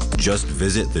 Just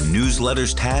visit the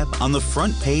Newsletters tab on the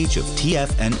front page of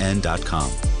TFNN.com.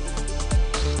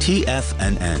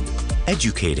 TFNN,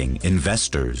 educating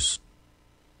investors.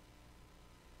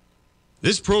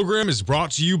 This program is brought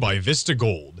to you by Vista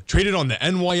Gold, traded on the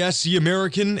NYSE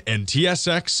American and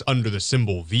TSX under the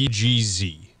symbol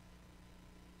VGZ.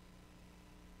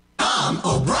 Tom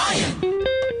O'Brien.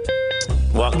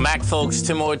 Welcome back, folks.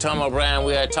 Tom O'Brien.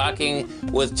 We are talking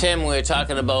with Tim. We're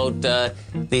talking about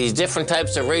these different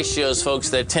types of ratios, folks,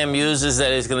 that Tim uses,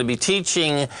 that he's going to be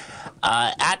teaching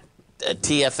at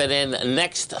TFNN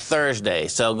next Thursday.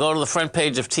 So go to the front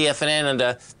page of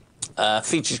TFNN and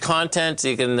featured content.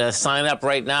 You can sign up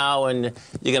right now, and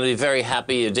you're going to be very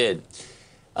happy you did.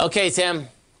 Okay, Tim.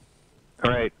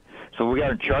 All right. So we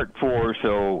got a chart 4.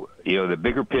 So, the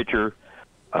bigger picture,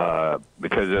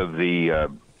 because of the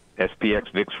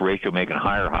SPX VIX ratio making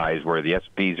higher highs, where the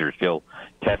SPs are still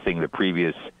testing the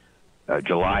previous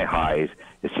July highs,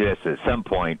 it's just at some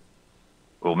point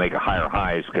we'll make a higher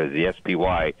highs because the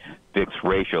SPY VIX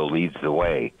ratio leads the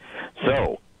way.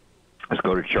 So let's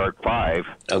go to chart 5.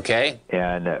 Okay.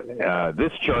 And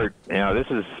this chart, this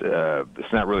is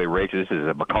it's not really a ratio. This is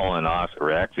a McCullen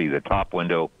or actually the top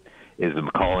window is the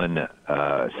McCullen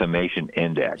summation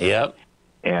index. Yep.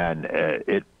 And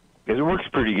it works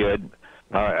pretty good.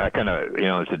 I kind of,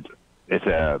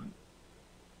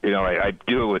 I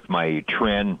do it with my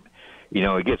trend.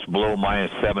 It gets below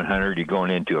minus 700. You're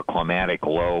going into a climatic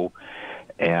low,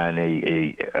 and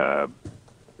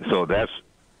so that's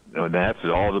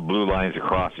all the blue lines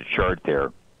across the chart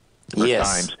there. Yes.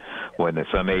 Times when the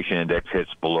summation index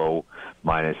hits below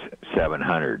minus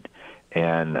 700.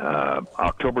 And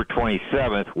October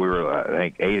 27th, we were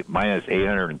I think minus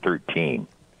 813.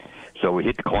 So we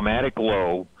hit the climatic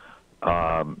low.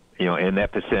 In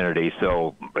that vicinity.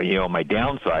 So, my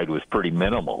downside was pretty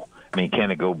minimal. I mean, can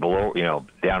it go below,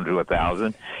 down to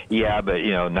 1,000? Yeah, but,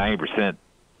 90%,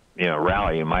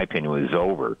 rally, in my opinion, was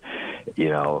over,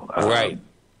 Right.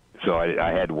 So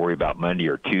I had to worry about Monday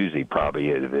or Tuesday probably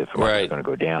if it was going to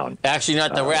go down. Actually,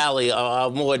 not the rally,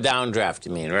 more downdraft,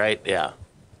 you mean, right? Yeah.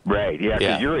 Right, yeah,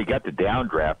 because you already got the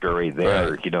downdraft already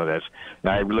there. Right.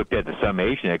 I looked at the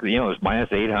summation, it's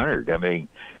minus 800. I mean,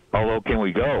 how low can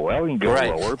we go? Well, we can go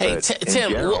lower. Hey, but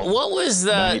Tim, what was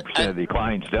the 90% of the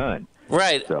decline's done?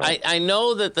 Right. So. I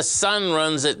know that the son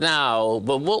runs it now,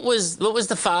 but what was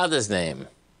the father's name?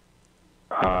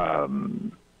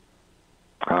 Tom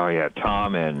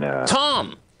and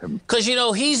Tom, because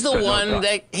he's the one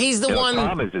that he's the one.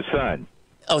 Tom is the son.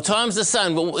 Oh, Tom's the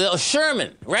son, but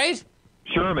Sherman, right?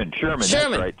 Sherman. That's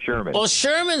right, Sherman. Well,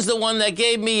 Sherman's the one that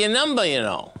gave me your number. He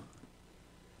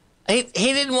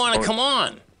didn't want to come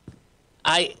on.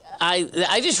 I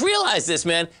just realized this,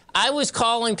 man. I was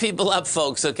calling people up,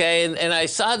 folks, okay, and I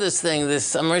saw this thing,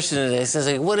 this immersion today. He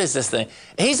says, what is this thing?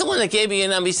 And he's the one that gave me a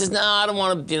number. He says, no, I don't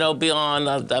want to, be on.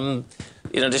 I'm,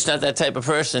 just not that type of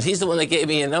person. He's the one that gave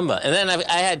me a number. And then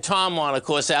I had Tom on, of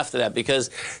course, after that, because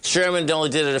Sherman only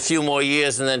did it a few more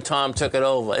years, and then Tom took it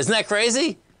over. Isn't that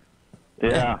crazy?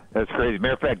 Yeah, that's crazy.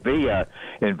 Matter of fact, they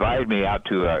invited me out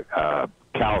to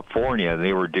California.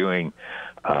 They were doing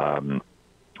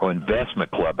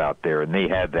investment club out there, and they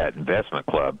had that investment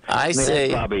club. I see.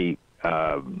 Probably,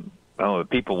 the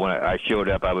people when I showed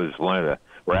up, I was one of the.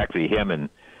 Well, actually, him and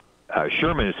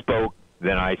Sherman spoke.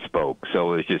 Then I spoke,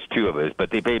 so it was just two of us. But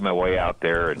they paid my way out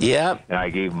there, and and I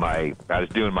gave I was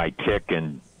doing my tick,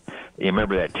 and you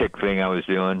remember that tick thing I was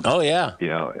doing? Oh yeah.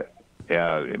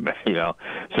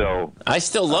 So I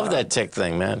still love that tick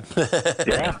thing, man.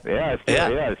 It's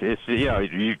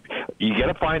you got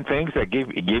to find things that give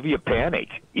you a panic.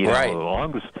 Right. As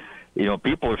long as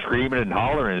people are screaming and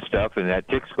hollering and stuff, and that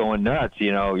tick's going nuts.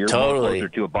 You're more closer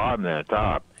to a bottom than a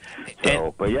top.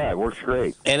 So, but yeah, it works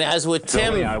great. And as with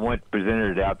Tim, I went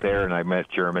presented it out there, and I met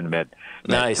Sherman, met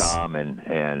Tom, and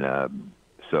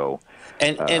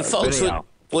folks.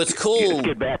 What's cool? Let's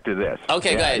get back to this.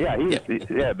 Okay, go ahead.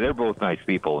 Yeah, they're both nice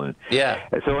people, and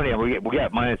so anyway, we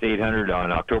got minus 800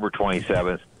 on October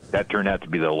 27th. That turned out to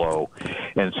be the low,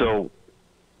 and so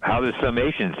how the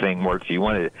summation thing works, you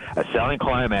want a selling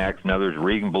climax, in other words,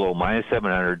 reading below minus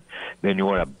 700, then you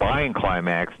want a buying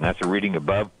climax, and that's a reading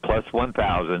above plus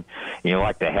 1,000, and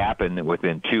like to happen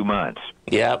within 2 months.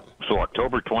 Yep. So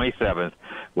October 27th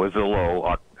was the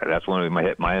low. That's when we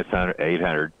hit minus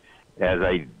 800. As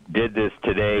I did this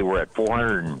today, we're at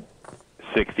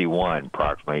 461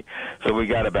 approximately. So we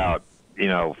got about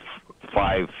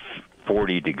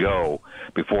 540 to go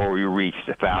before we reach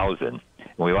 1,000. And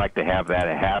we like to have that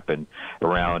happen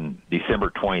around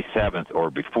December 27th or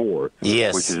before.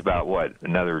 Yes. Which is about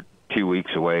another 2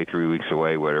 weeks away, 3 weeks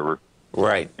away, whatever.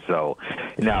 Right. So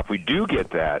now if we do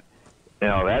get that,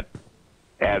 that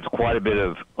adds quite a bit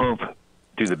of oomph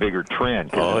to the bigger trend.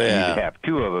 Oh, yeah. You have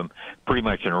two of them pretty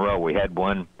much in a row. We had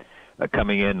one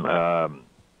coming in,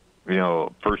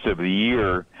 first of the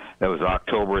year. That was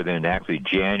October. Then actually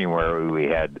January,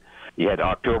 you had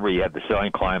October, you had the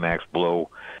selling climax below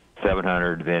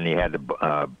 700. Then you had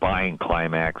the buying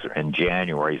climax in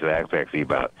January. So that's actually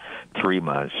about 3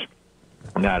 months.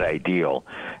 Not ideal.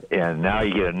 And now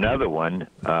you get another one,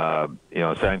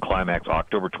 selling climax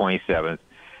October 27th.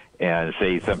 And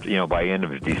say by end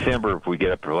of December, if we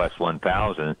get up to less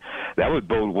 1,000, that would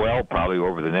bode well probably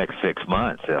over the next 6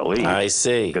 months at least. I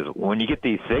see. Because when you get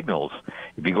these signals,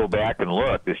 if you go back and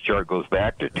look, this chart goes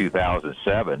back to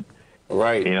 2007.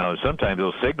 Right. Sometimes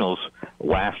those signals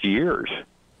last years.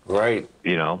 Right.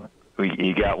 You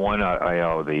got one,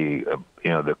 the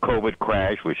COVID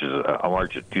crash, which is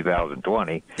March of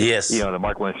 2020. Yes. The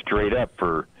market went straight up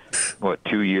for,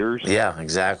 2 years? Yeah,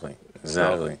 exactly.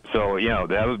 Exactly. So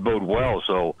that would bode well.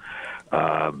 So,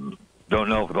 don't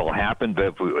know if it'll happen,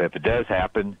 but if it does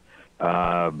happen,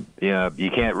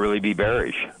 you can't really be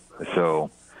bearish.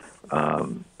 So I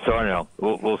don't know.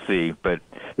 We'll see. But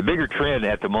the bigger trend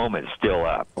at the moment is still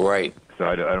up. Right. So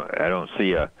I don't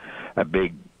see a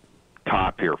big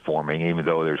top here forming, even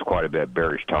though there's quite a bit of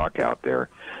bearish talk out there.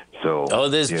 So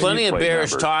there's plenty of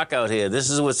bearish talk out here. This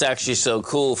is what's actually so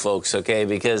cool, folks. Okay,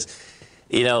 because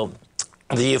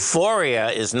the euphoria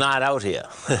is not out here.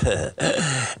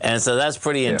 And so that's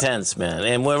pretty intense, man.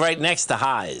 And we're right next to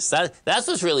highs. That's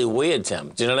what's really weird, Tim.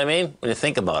 Do you know what I mean? When you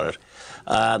think about it.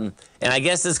 And I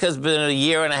guess it's because it's been a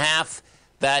year and a half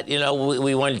that,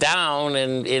 we went down.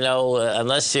 And,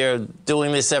 unless you're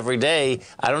doing this every day,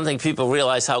 I don't think people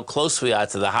realize how close we are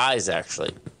to the highs,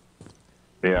 actually.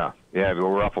 Yeah,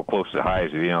 we're awful close to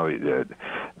highs.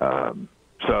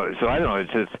 So I don't know.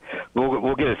 It's just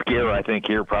we'll get a scare, I think,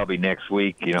 here probably next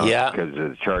week. Because of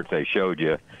the charts I showed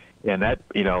you, and that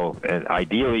and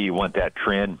ideally you want that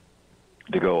trend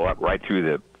to go up right through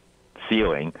the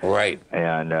ceiling, right,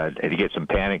 and to get some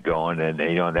panic going, and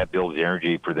that builds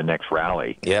energy for the next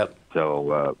rally. Yep.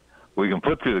 So we can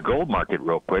flip through the gold market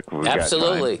real quick.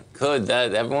 Absolutely. Good.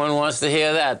 Everyone wants to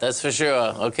hear that. That's for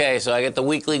sure. Okay, so I get the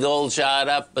weekly gold chart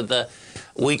up, but the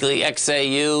weekly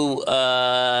XAU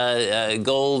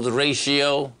gold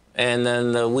ratio, and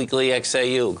then the weekly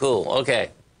XAU. Cool.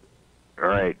 Okay. All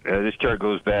right. This chart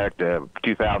goes back to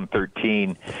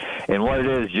 2013, and what it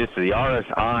is just the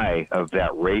RSI of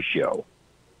that ratio.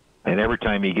 And every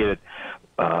time you get it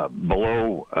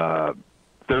below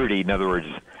 30, in other words,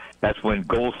 that's when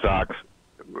gold stocks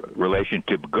relation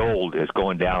to gold is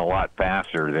going down a lot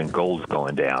faster than gold's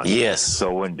going down. Yes.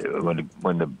 So when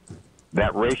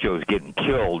that ratio is getting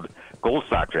killed, gold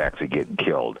stocks are actually getting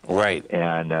killed. Right.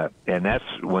 And that's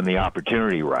when the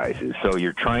opportunity rises. So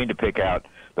you're trying to pick out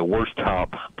the worst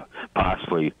top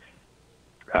possibly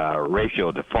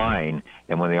ratio to find,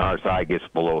 and when the RSI gets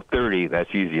below 30,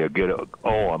 that's usually a good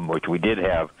OM, which we did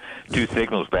have two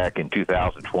signals back in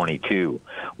 2022,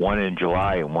 one in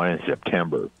July and one in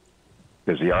September.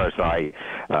 Because the RSI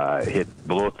hit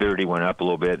below 30, went up a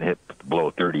little bit, and hit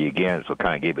below 30 again, so it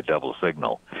kind of gave a double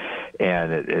signal.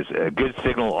 And it's a good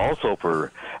signal also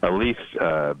for at least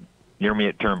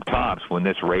near term tops when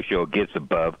this ratio gets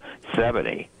above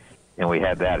 70. And we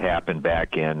had that happen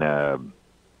back in,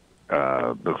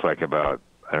 looks like about,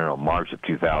 March of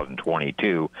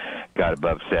 2022. Got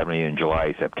above 70 in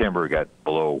July, September, got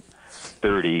below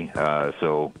 30.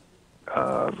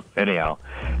 Anyhow,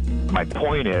 my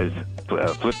point is,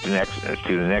 flip to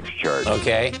the next chart.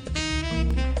 Okay.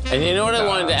 And you know what I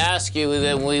wanted to ask you?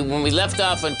 That when we left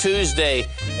off on Tuesday,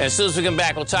 and as soon as we come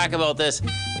back, we'll talk about this.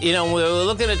 We were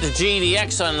looking at the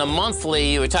GDX on the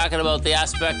monthly. You were talking about the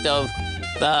aspect of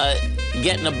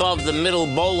getting above the middle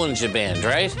Bollinger Band,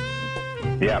 right?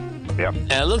 Yep.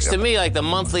 And it looks to me like the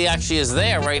monthly actually is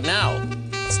there right now.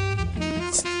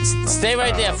 Stay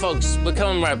right there, folks. We're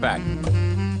coming right back.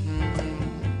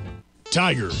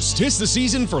 Tigers, 'tis the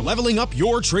season for leveling up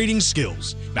your trading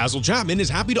skills. Basil Chapman is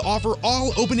happy to offer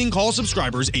all opening call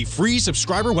subscribers a free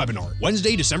subscriber webinar,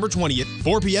 Wednesday, December 20th,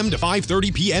 4 p.m. to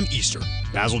 5:30 p.m. Eastern.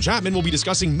 Basil Chapman will be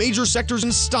discussing major sectors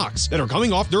and stocks that are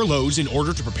coming off their lows in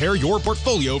order to prepare your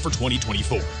portfolio for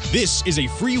 2024. This is a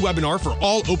free webinar for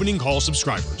all opening call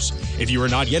subscribers. If you are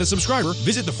not yet a subscriber,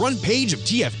 visit the front page of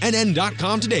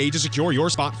TFNN.com today to secure your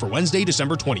spot for Wednesday,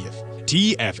 December 20th.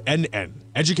 TFNN,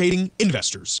 educating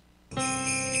investors.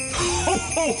 Ho,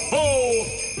 ho, ho!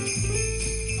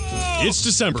 It's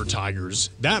December, Tigers.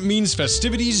 That means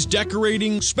festivities,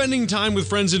 decorating, spending time with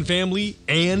friends and family,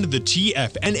 and the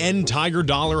TFNN Tiger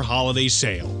Dollar Holiday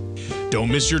Sale. Don't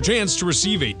miss your chance to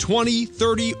receive a 20,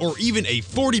 30, or even a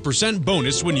 40%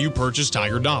 bonus when you purchase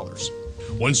Tiger Dollars.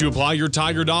 Once you apply your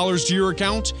Tiger dollars to your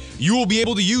account, you will be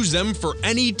able to use them for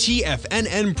any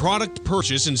TFNN product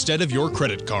purchase instead of your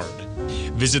credit card.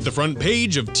 Visit the front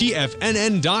page of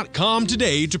TFNN.com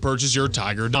today to purchase your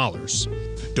Tiger dollars.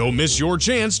 Don't miss your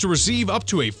chance to receive up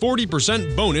to a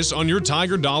 40% bonus on your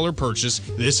Tiger dollar purchase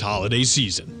this holiday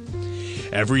season.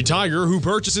 Every Tiger who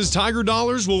purchases Tiger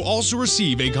dollars will also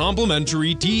receive a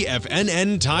complimentary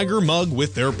TFNN Tiger mug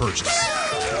with their purchase.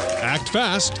 Act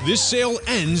fast, this sale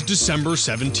ends December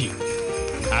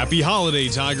 17th. Happy holiday,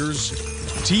 Tigers.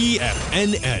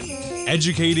 TFNN,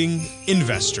 educating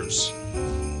investors.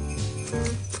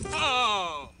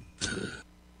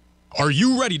 Are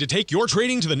you ready to take your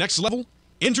trading to the next level?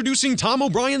 Introducing Tom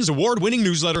O'Brien's award-winning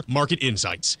newsletter, Market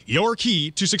Insights, your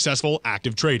key to successful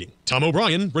active trading. Tom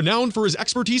O'Brien, renowned for his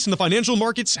expertise in the financial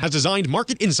markets, has designed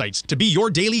Market Insights to be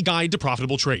your daily guide to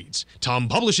profitable trades. Tom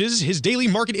publishes his daily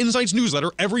Market Insights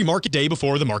newsletter every market day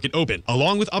before the market open,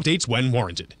 along with updates when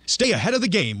warranted. Stay ahead of the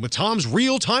game with Tom's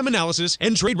real-time analysis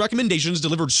and trade recommendations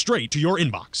delivered straight to your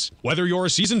inbox. Whether you're a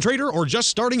seasoned trader or just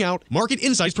starting out, Market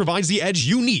Insights provides the edge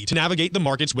you need to navigate the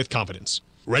markets with confidence.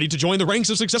 Ready to join the ranks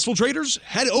of successful traders?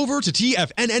 Head over to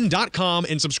TFNN.com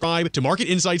and subscribe to Market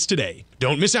Insights today.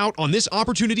 Don't miss out on this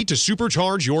opportunity to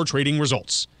supercharge your trading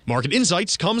results. Market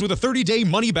Insights comes with a 30-day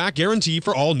money-back guarantee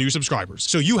for all new subscribers,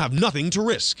 so you have nothing to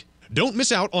risk. Don't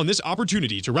miss out on this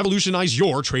opportunity to revolutionize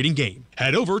your trading game.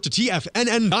 Head over to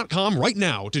TFNN.com right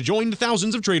now to join the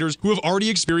thousands of traders who have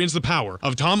already experienced the power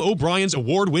of Tom O'Brien's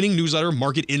award-winning newsletter,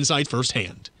 Market Insights,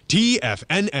 firsthand.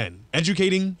 TFNN,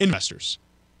 educating investors.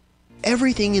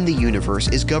 Everything in the universe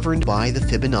is governed by the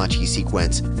Fibonacci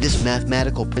sequence. This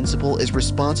mathematical principle is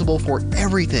responsible for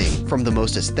everything from the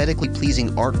most aesthetically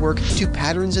pleasing artwork to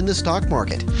patterns in the stock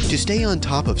market. To stay on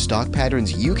top of stock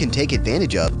patterns you can take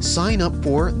advantage of, sign up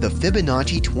for the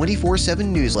Fibonacci 24/7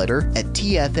 newsletter at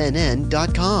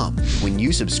TFNN.com. When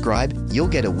you subscribe, you'll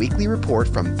get a weekly report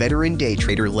from veteran day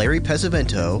trader Larry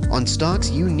Pesavento on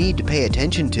stocks you need to pay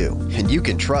attention to. And you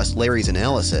can trust Larry's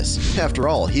analysis. After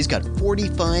all, he's got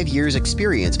 45 years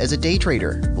experience as a day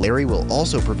trader. Larry will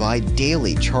also provide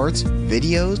daily charts,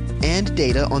 videos, and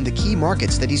data on the key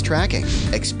markets that he's tracking.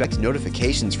 Expect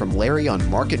notifications from Larry on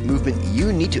market movement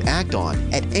you need to act on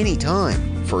at any time.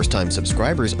 First-time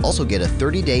subscribers also get a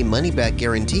 30-day money-back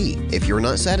guarantee. If you're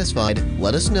not satisfied,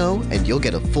 let us know and you'll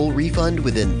get a full refund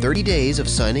within 30 days of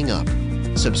signing up.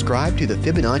 Subscribe to the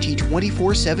Fibonacci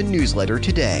 24/7 newsletter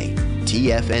today.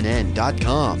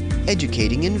 TFNN.com,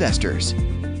 educating investors.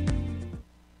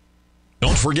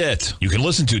 Don't forget, you can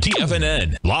listen to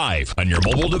TFNN live on your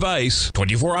mobile device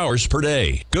 24 hours per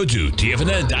day. Go to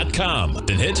TFNN.com,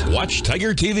 then hit Watch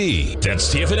Tiger TV.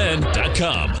 That's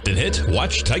TFNN.com, then hit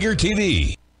Watch Tiger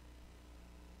TV.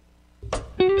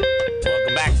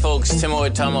 Welcome back, folks. Tim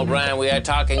with Tom O'Brien. We are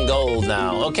talking gold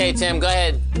now. Okay, Tim, go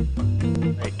ahead.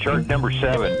 Hey, chart number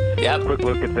 7. Yep. Quick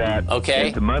look at that. Okay.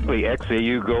 It's the monthly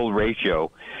XAU gold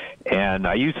ratio. And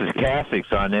I use the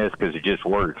stochastics on this because it just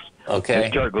works. Okay.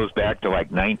 This chart goes back to like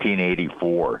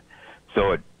 1984.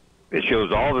 So it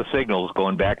shows all the signals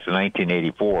going back to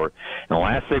 1984. And the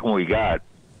last signal we got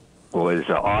was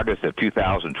August of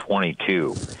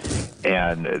 2022.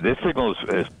 And this signal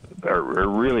are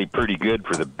really pretty good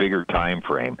for the bigger time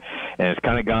frame. And it's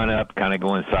kind of gone up, kind of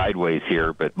going sideways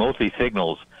here. But most of these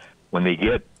signals, when they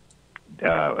get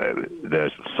slow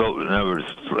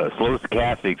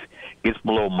stochastics, gets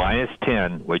below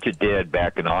 -10, which it did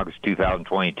back in August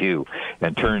 2022,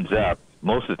 and turns up,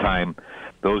 most of the time,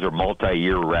 those are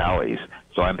multi-year rallies.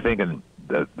 So I'm thinking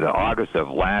the August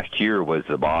of last year was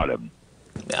the bottom.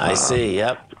 I see,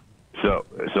 yep. So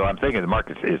I'm thinking the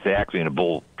market is actually in a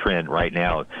bull trend right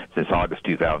now since August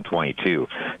 2022.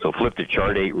 So flip to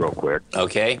chart 8 real quick.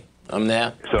 Okay, I'm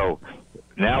there. So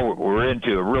now we're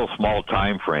into a real small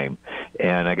time frame,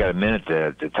 and I got a minute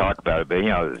to talk about it. But,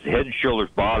 head and shoulders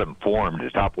bottom formed. The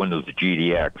top window's the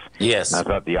GDX. Yes. And I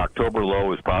thought the October low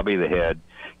was probably the head.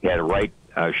 You had a right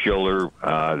shoulder.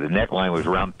 The neckline was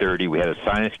around 30. We had a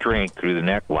sign of strength through the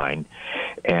neckline.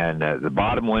 And the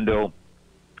bottom window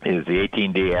is the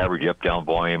 18-day average up-down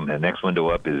volume. The next window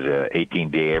up is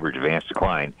 18-day average advanced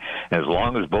decline. And as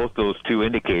long as both those two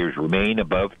indicators remain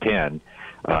above 10,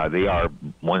 they are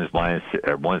one's plus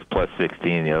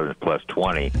 16, the other is plus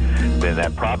 20. Then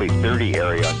that probably 30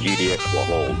 area on GDX will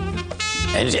hold.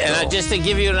 And just to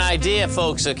give you an idea,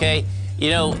 folks, okay,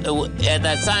 at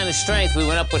that sign of strength, we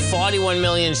went up with 41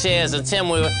 million shares. And Tim,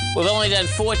 we've only done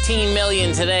 14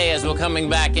 million today as we're coming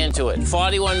back into it.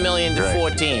 41 million to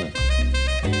 14.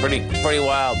 Pretty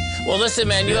wild. Well, listen,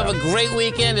 man, you have a great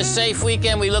weekend, a safe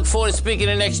weekend. We look forward to speaking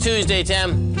to you next Tuesday,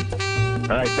 Tim.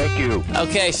 All right, thank you.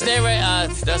 Okay, stay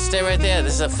right there.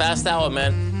 This is a fast hour,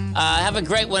 man. Have a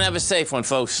great one. Have a safe one,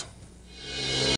 folks.